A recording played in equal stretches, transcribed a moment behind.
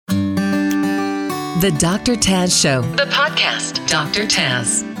The Dr. Taz Show, the podcast. Dr.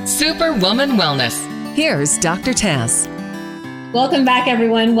 Taz, Superwoman Wellness. Here's Dr. Taz. Welcome back,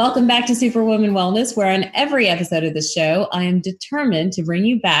 everyone. Welcome back to Superwoman Wellness, where on every episode of the show, I am determined to bring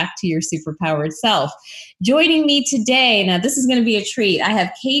you back to your superpowered self. Joining me today, now this is going to be a treat, I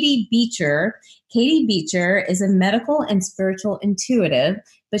have Katie Beecher. Katie Beecher is a medical and spiritual intuitive,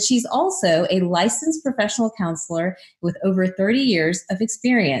 but she's also a licensed professional counselor with over 30 years of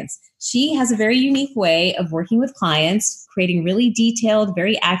experience. She has a very unique way of working with clients, creating really detailed,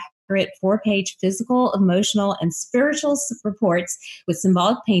 very accurate 4-page physical, emotional, and spiritual reports with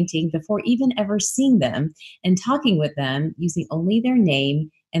symbolic painting before even ever seeing them and talking with them using only their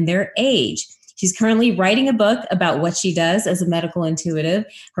name and their age. She's currently writing a book about what she does as a medical intuitive,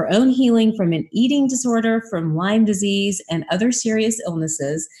 her own healing from an eating disorder, from Lyme disease, and other serious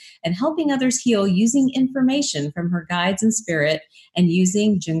illnesses, and helping others heal using information from her guides and spirit and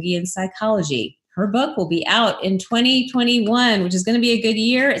using Jungian psychology. Her book will be out in 2021, which is going to be a good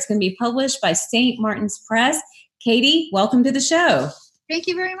year. It's going to be published by St. Martin's Press. Katie, welcome to the show. Thank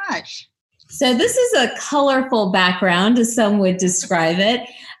you very much. So this is a colorful background, as some would describe it.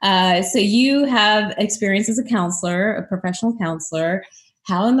 So you have experience as a counselor, a professional counselor.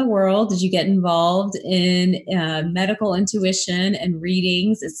 How in the world did you get involved in medical intuition and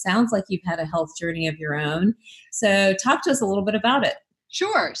readings? It sounds like you've had a health journey of your own. So talk to us a little bit about it.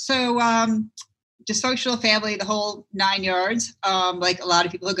 Sure. So dysfunctional family, the whole 9 yards, like a lot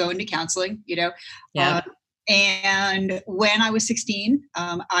of people who go into counseling, you know. Yeah. And when I was 16,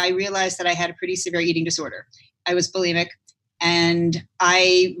 I realized that I had a pretty severe eating disorder. I was bulimic, and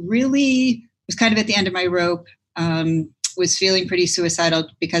I really was kind of at the end of my rope, was feeling pretty suicidal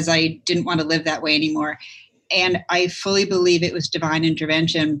because I didn't want to live that way anymore. And I fully believe it was divine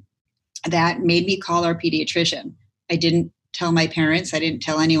intervention that made me call our pediatrician. I didn't tell my parents. I didn't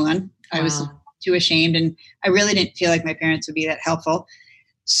tell anyone. Wow. I was too ashamed, and I really didn't feel like my parents would be that helpful.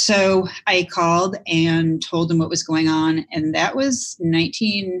 So I called and told them what was going on. And that was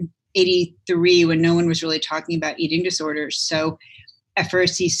 1983, when no one was really talking about eating disorders. So at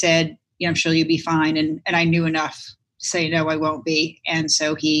first he said, yeah, I'm sure you'll be fine. And I knew enough to say, no, I won't be. And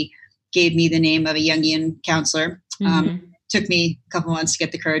so he gave me the name of a Jungian counselor. Took me a couple months to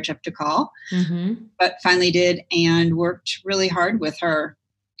get the courage up to call, but finally did, and worked really hard with her.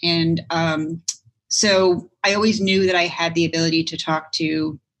 And so I always knew that I had the ability to talk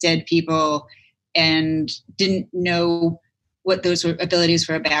to dead people, and didn't know what those abilities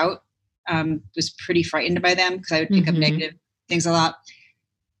were about. Was pretty frightened by them because I would pick up negative things a lot.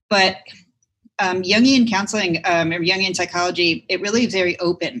 But Jungian counseling, or Jungian psychology, it really is very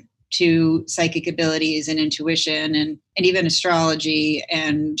open to psychic abilities and intuition and even astrology.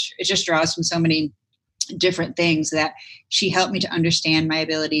 And it just draws from so many different things that she helped me to understand my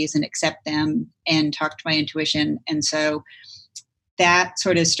abilities and accept them and talk to my intuition. And so that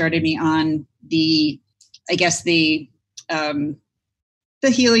sort of started me on the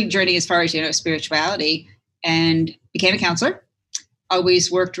healing journey as far as, you know, spirituality, and became a counselor.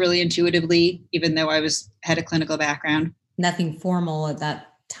 Always worked really intuitively, even though I had a clinical background. Nothing formal at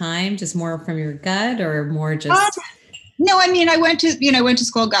that time, just more from your gut, or more just... No, I mean, I went to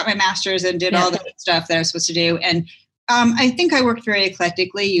school, got my master's, and did all the stuff that I was supposed to do. And I think I worked very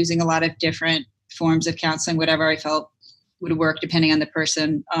eclectically, using a lot of different forms of counseling, whatever I felt would work depending on the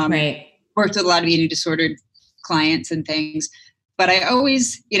person. Right. Worked with a lot of eating disordered clients and things. But I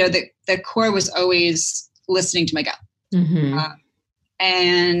always, you know, the core was always listening to my gut.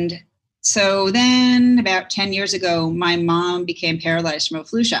 And so then about 10 years ago, my mom became paralyzed from a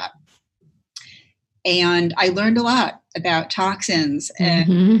flu shot. And I learned a lot about toxins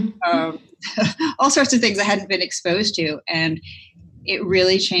and all sorts of things I hadn't been exposed to. And it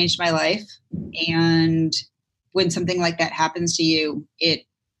really changed my life. And when something like that happens to you, it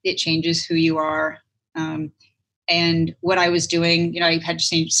changes who you are. And what I was doing, you know, I had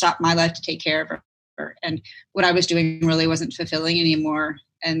to stop my life to take care of her. And what I was doing really wasn't fulfilling anymore.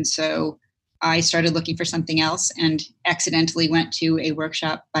 And so I started looking for something else, and accidentally went to a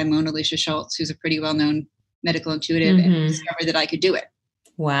workshop by Mona Lisa Schultz, who's a pretty well-known medical intuitive, and discovered that I could do it.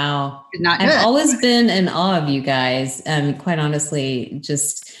 Wow. I've always been in awe of you guys. Quite honestly,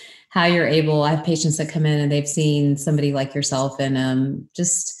 just how you're able, I have patients that come in and they've seen somebody like yourself, and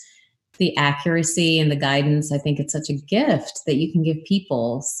just the accuracy and the guidance. I think it's such a gift that you can give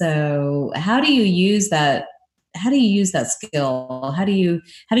people. So how do you use that? How do you use that skill? How did you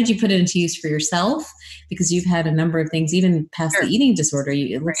put it into use for yourself? Because you've had a number of things, even past the eating disorder.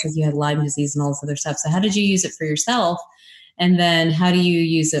 It looks like you had Lyme disease and all this other stuff. So how did you use it for yourself? And then how do you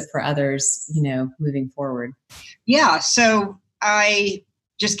use it for others, you know, moving forward? Yeah. So I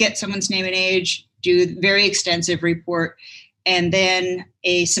just get someone's name and age, do very extensive report, and then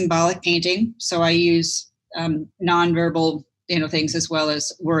a symbolic painting. So I use nonverbal, things as well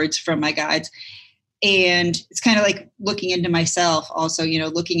as words from my guides. And it's kind of like looking into myself also,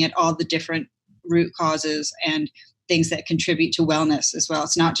 looking at all the different root causes and things that contribute to wellness as well.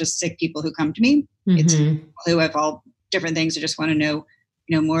 It's not just sick people who come to me. Mm-hmm. It's people who have all different things or just want to know,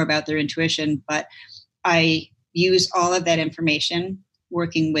 more about their intuition. But I use all of that information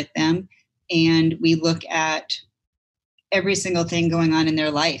working with them, and we look at every single thing going on in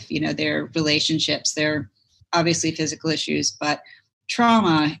their life, their relationships, their obviously physical issues, but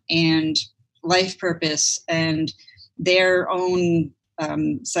trauma and life purpose and their own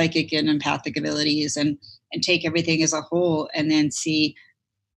psychic and empathic abilities, and take everything as a whole and then see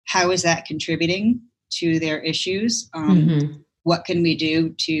how is that contributing to their issues. What can we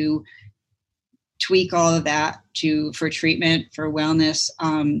do to tweak all of that for treatment, for wellness?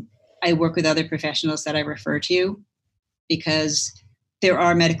 I work with other professionals that I refer to, because there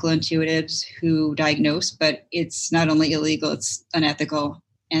are medical intuitives who diagnose, but it's not only illegal, it's unethical.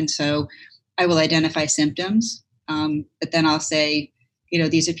 And so I will identify symptoms, but then I'll say,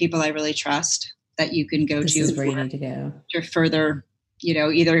 these are people I really trust that you can go this to. Is where you need to go to further,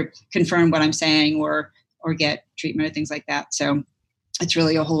 either confirm what I'm saying or get treatment or things like that. So it's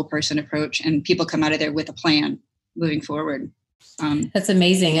really a whole person approach, and people come out of there with a plan moving forward. That's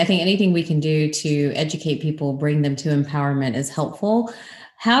amazing. I think anything we can do to educate people, bring them to empowerment is helpful.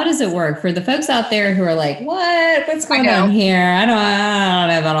 How does it work for the folks out there who are like, what's going on here? I don't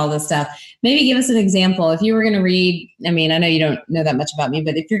know about all this stuff. Maybe give us an example. If you were going to read, I know you don't know that much about me,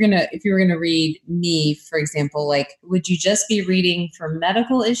 but if you were going to read me, for example, like, would you just be reading for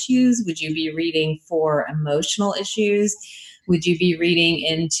medical issues? Would you be reading for emotional issues? Would you be reading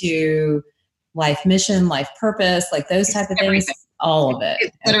into life mission, life purpose, like those type of things? All of it.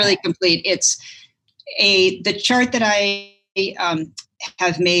 It's literally complete. It's the chart that I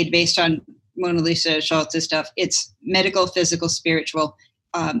have made based on Mona Lisa Schultz's stuff. It's medical, physical, spiritual.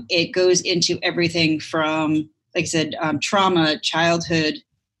 It goes into everything from, like I said, trauma, childhood,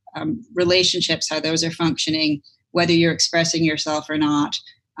 relationships, how those are functioning, whether you're expressing yourself or not,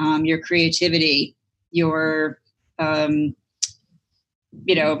 your creativity, your,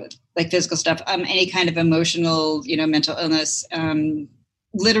 like physical stuff, any kind of emotional, mental illness,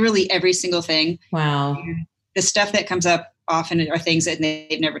 literally every single thing. Wow. The stuff that comes up often are things that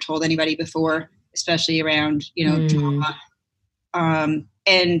they've never told anybody before, especially around, trauma.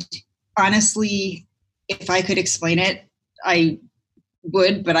 And honestly, if I could explain it, I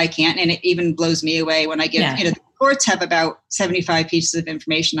would, but I can't. And it even blows me away when I give, the reports have about 75 pieces of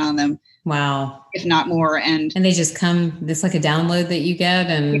information on them. Wow. If not more. And they just come, it's like a download that you get.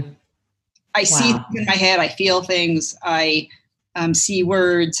 And I see things in my head, I feel things, I see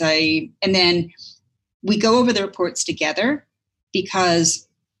words, and then we go over the reports together, because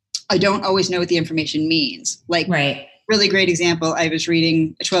I don't always know what the information means. Like, right. Really great example. I was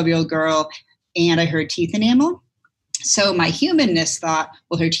reading a 12-year-old girl, and I heard teeth enamel. So my humanness thought,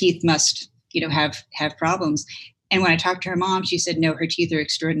 well, her teeth must, have problems. And when I talked to her mom, she said, no, her teeth are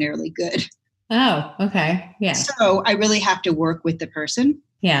extraordinarily good. Oh, okay. Yeah. So I really have to work with the person.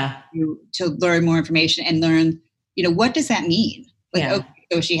 Yeah. To learn more information and learn, what does that mean? Like, okay,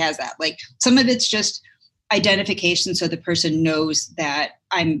 so she has that. Like, some of it's just identification, so the person knows that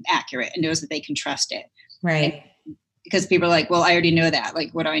I'm accurate and knows that they can trust it. Right. And because people are like, well, I already know that.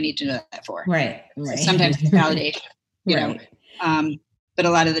 Like, what do I need to know that for? Right. So sometimes it's validation, you know. But a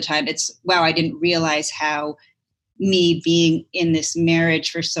lot of the time it's, wow, I didn't realize how me being in this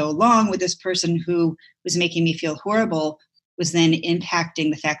marriage for so long with this person who was making me feel horrible was then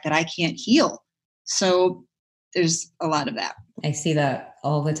impacting the fact that I can't heal. So there's a lot of that. I see that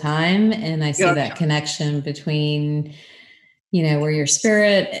all the time. And I see that connection between, where your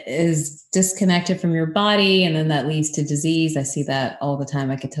spirit is disconnected from your body, and then that leads to disease. I see that all the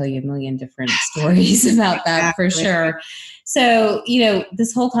time. I could tell you a million different stories about that for sure. So,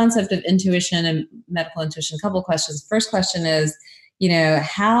 this whole concept of intuition and medical intuition, a couple of questions. First question is,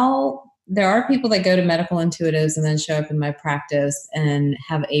 how there are people that go to medical intuitives and then show up in my practice and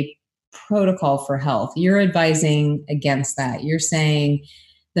have a protocol for health. You're advising against that. You're saying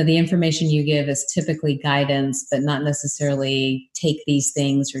that the information you give is typically guidance, but not necessarily take these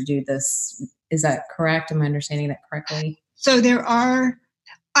things or do this. Is that correct? Am I understanding that correctly? So there are,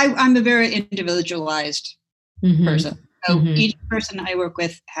 I'm a very individualized person. So each person I work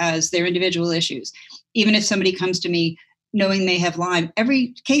with has their individual issues. Even if somebody comes to me knowing they have Lyme,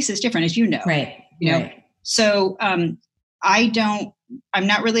 every case is different, as you know. Right. Right. So I'm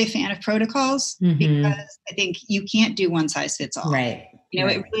not really a fan of protocols because I think you can't do one size fits all. Right.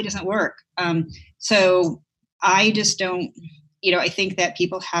 It really doesn't work. So I just don't, I think that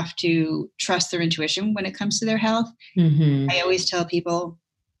people have to trust their intuition when it comes to their health. I always tell people,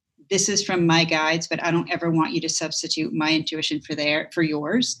 this is from my guides, but I don't ever want you to substitute my intuition for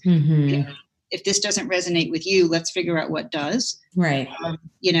yours. If this doesn't resonate with you, let's figure out what does. Right.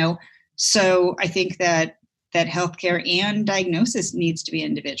 So I think that healthcare and diagnosis needs to be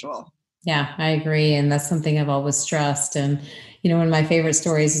individual. Yeah, I agree. And that's something I've always stressed. And, one of my favorite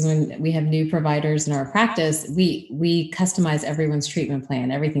stories is when we have new providers in our practice, we customize everyone's treatment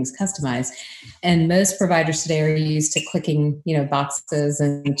plan. Everything's customized. And most providers today are used to clicking, boxes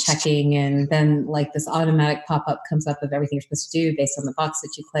and checking. And then like this automatic pop-up comes up of everything you're supposed to do based on the box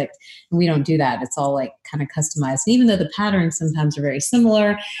that you clicked. And we don't do that. It's all like kind of customized. And even though the patterns sometimes are very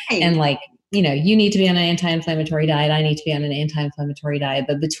similar and like, you need to be on an anti-inflammatory diet. I need to be on an anti-inflammatory diet.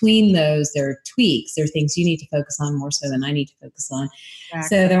 But between those, there are tweaks. There are things you need to focus on more so than I need to focus on. Exactly.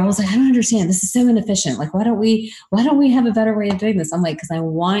 So they're always like, I don't understand. This is so inefficient. Like, why don't we have a better way of doing this? I'm like, because I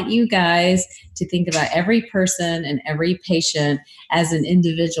want you guys to think about every person and every patient as an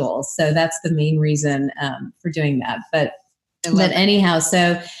individual. So that's the main reason for doing that. But anyhow,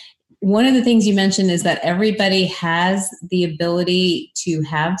 so one of the things you mentioned is that everybody has the ability to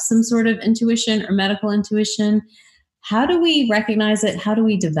have some sort of intuition or medical intuition. How do we recognize it? How do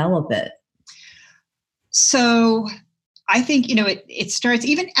we develop it? So I think, it starts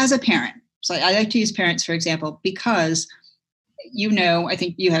even as a parent. So I like to use parents, for example, because, I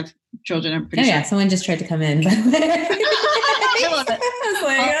think you have children. I'm pretty sure. Yeah, someone just tried to come in, by the way. I love it. I was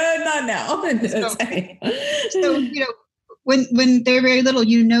like, not now. So, when they're very little,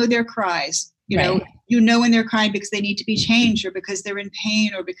 their cries, right. When they're crying because they need to be changed or because they're in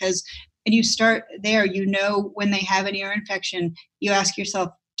pain or and you start there, when they have an ear infection, you ask yourself,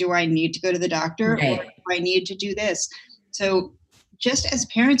 do I need to go to the doctor right. or do I need to do this? So just as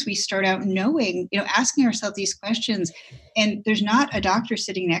parents, we start out knowing, asking ourselves these questions, and there's not a doctor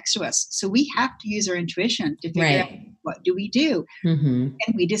sitting next to us. So we have to use our intuition to figure out what do we do. And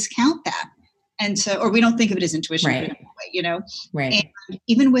we discount that. And so, or we don't think of it as intuition, right. Right. And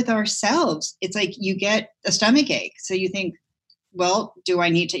even with ourselves, it's like you get a stomach ache. So you think, well, do I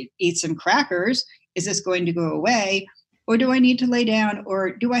need to eat some crackers? Is this going to go away? Or do I need to lay down?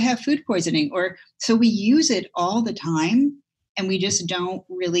 Or do I have food poisoning? So we use it all the time and we just don't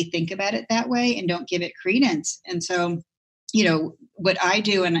really think about it that way and don't give it credence. And so, what I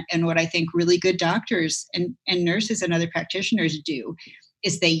do and what I think really good doctors and nurses and other practitioners do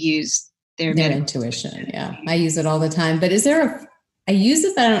is they use their intuition. Yeah. I use it all the time, but I use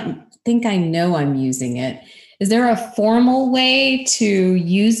it, but I don't think I know I'm using it. Is there a formal way to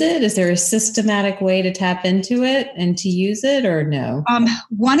use it? Is there a systematic way to tap into it and to use it or no?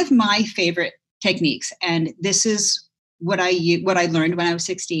 One of my favorite techniques, and this is what I learned when I was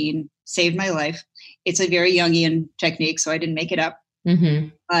 16, saved my life. It's a very Jungian technique, so I didn't make it up,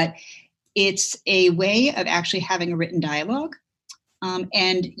 but it's a way of actually having a written dialogue.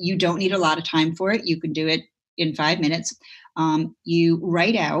 And you don't need a lot of time for it. You can do it in 5 minutes. You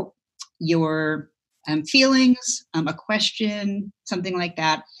write out your feelings, a question, something like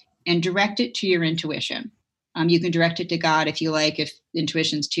that, and direct it to your intuition. You can direct it to God if you like, if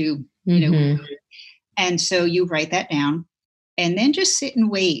intuition's too, And so you write that down and then just sit and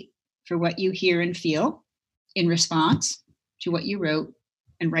wait for what you hear and feel in response to what you wrote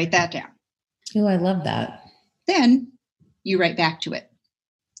and write that down. Oh, I love that. Then you write back to it.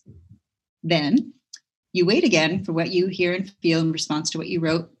 Then you wait again for what you hear and feel in response to what you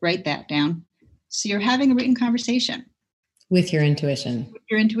wrote, write that down. So you're having a written conversation. With your intuition. With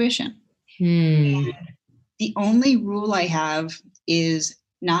your intuition. And the only rule I have is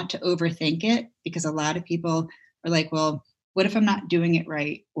not to overthink it, because a lot of people are like, well, what if I'm not doing it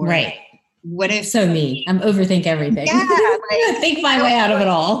right? Or right. What if so me? I'm overthink everything. Yeah, like, think my way out of it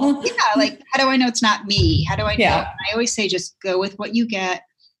all. Yeah, like how do I know it's not me? How do I know? Yeah. I always say just go with what you get.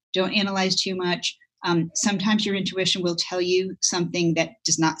 Don't analyze too much. Sometimes your intuition will tell you something that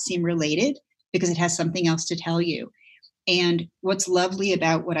does not seem related because it has something else to tell you. And what's lovely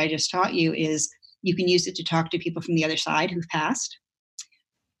about what I just taught you is you can use it to talk to people from the other side who've passed.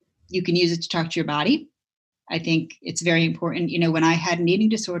 You can use it to talk to your body. I think it's very important. When I had an eating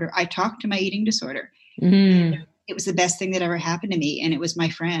disorder, I talked to my eating disorder. Mm-hmm. It was the best thing that ever happened to me. And it was my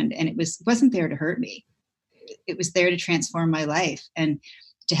friend, and it wasn't there to hurt me. It was there to transform my life and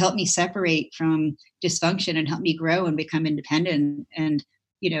to help me separate from dysfunction and help me grow and become independent. And,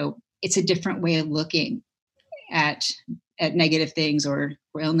 it's a different way of looking at negative things or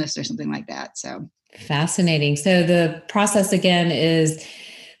illness or something like that. So fascinating. So the process again is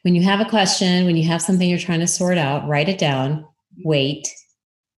when you have a question, when you have something you're trying to sort out, write it down, wait,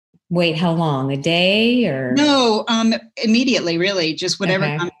 Wait, how long? A day or? No, immediately, really, just whatever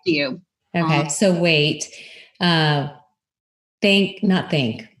comes to you. Okay, so wait. Not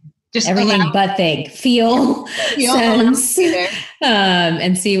think. Just everything but think. Feel, sense,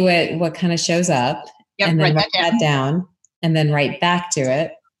 and see what kind of shows up. Yep, and then write that down, and then write back to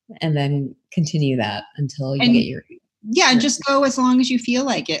it, and then continue that until you get your. Yeah, and just go as long as you feel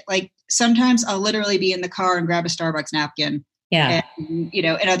like it. Like sometimes I'll literally be in the car and grab a Starbucks napkin. Yeah. And,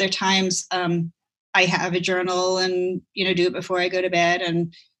 and other times I have a journal and, do it before I go to bed.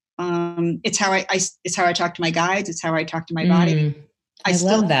 And it's how it's how I talk to my guides. It's how I talk to my body. I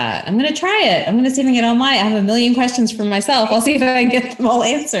love that. I'm going to try it. I'm going to see if I can get online. I have a million questions for myself. I'll see if I can get them all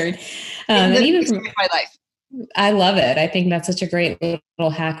answered. And even from my life. I love it. I think that's such a great little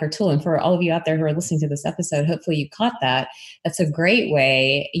hack or tool. And for all of you out there who are listening to this episode, hopefully you caught that. That's a great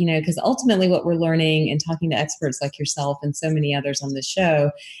way, because ultimately what we're learning and talking to experts like yourself and so many others on the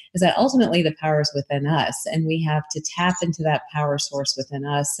show is that ultimately the power is within us, and we have to tap into that power source within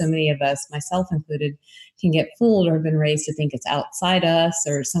us. So many of us, myself included, can get fooled or have been raised to think it's outside us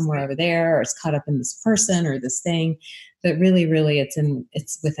or somewhere over there, or it's caught up in this person or this thing. But really,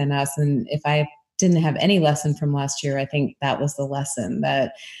 it's within us. And if I didn't have any lesson from last year, I think that was the lesson,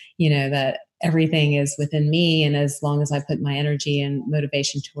 that that everything is within me, and as long as I put my energy and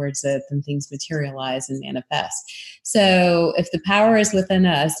motivation towards it, then things materialize and manifest. So if the power is within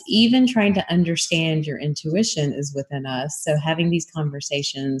us, even trying to understand your intuition is within us. So having these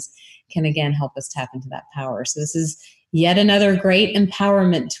conversations can again help us tap into that power. So this is yet another great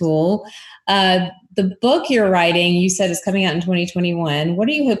empowerment tool. The book you're writing, you said, is coming out in 2021. What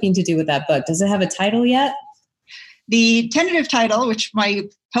are you hoping to do with that book? Does it have a title yet? The tentative title, which my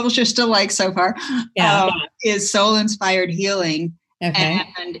publisher still likes so far, is Soul Inspired Healing. Okay.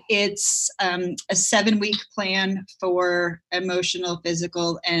 And it's a 7-week plan for emotional,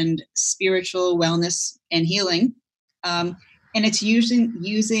 physical, and spiritual wellness and healing. And it's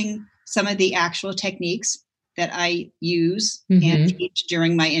using some of the actual techniques that I use and teach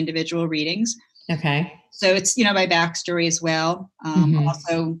during my individual readings. Okay. So it's, my backstory as well.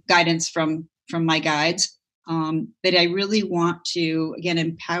 Also guidance from my guides. But I really want to, again,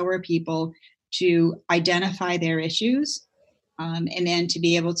 empower people to identify their issues, and then to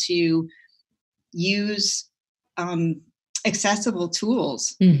be able to use accessible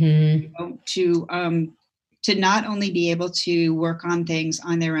tools to not only be able to work on things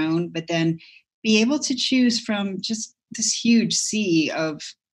on their own, but then be able to choose from just this huge sea of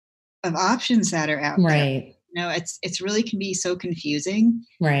options that are out right. there. It's really can be so confusing.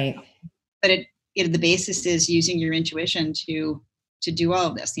 Right. But the basis is using your intuition to do all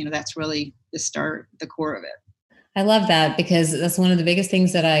of this. That's really the core of it. I love that, because that's one of the biggest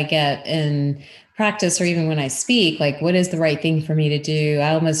things that I get in practice, or even when I speak, like, what is the right thing for me to do?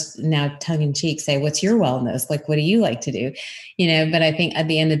 I almost now tongue in cheek say, what's your wellness? Like, what do you like to do? But I think at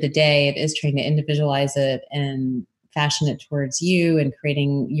the end of the day, it is trying to individualize it and fashion it towards you and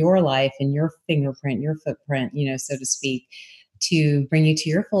creating your life and your fingerprint, your footprint, so to speak, to bring you to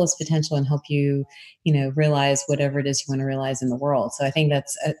your fullest potential and help you, realize whatever it is you want to realize in the world. So I think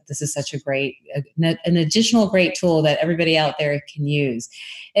this is such a great, an additional great tool that everybody out there can use.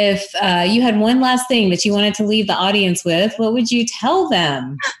 If you had one last thing that you wanted to leave the audience with, what would you tell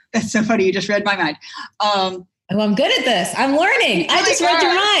them? That's so funny. You just read my mind. Oh, I'm good at this. I'm learning. I just read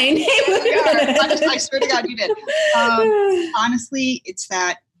your mind. I swear to God, you did. Honestly, it's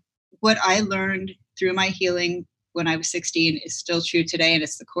that what I learned through my healing when I was 16 is still true today. And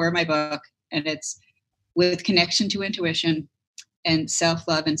it's the core of my book. And it's with connection to intuition and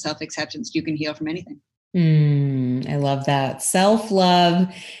self-love and self-acceptance, you can heal from anything. I love that.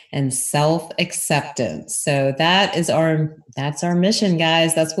 Self-love and self-acceptance. So that's our mission,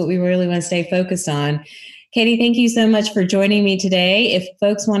 guys. That's what we really want to stay focused on. Katie, thank you so much for joining me today. If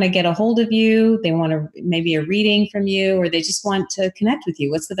folks want to get a hold of you, they want maybe a reading from you, or they just want to connect with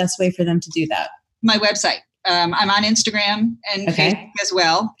you, what's the best way for them to do that? My website. I'm on Instagram and Facebook as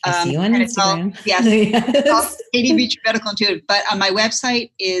well. I see you on Instagram. Yes. It's called Katie Beecher Medical Intuitive. But my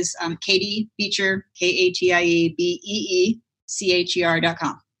website is Katie Beecher,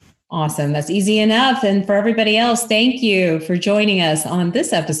 KatieBeecher.com. Awesome. That's easy enough. And for everybody else, thank you for joining us on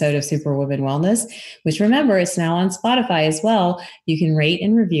this episode of Superwoman Wellness, which, remember, it's now on Spotify as well. You can rate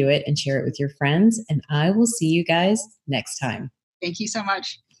and review it and share it with your friends. And I will see you guys next time. Thank you so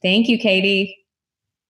much. Thank you, Katie.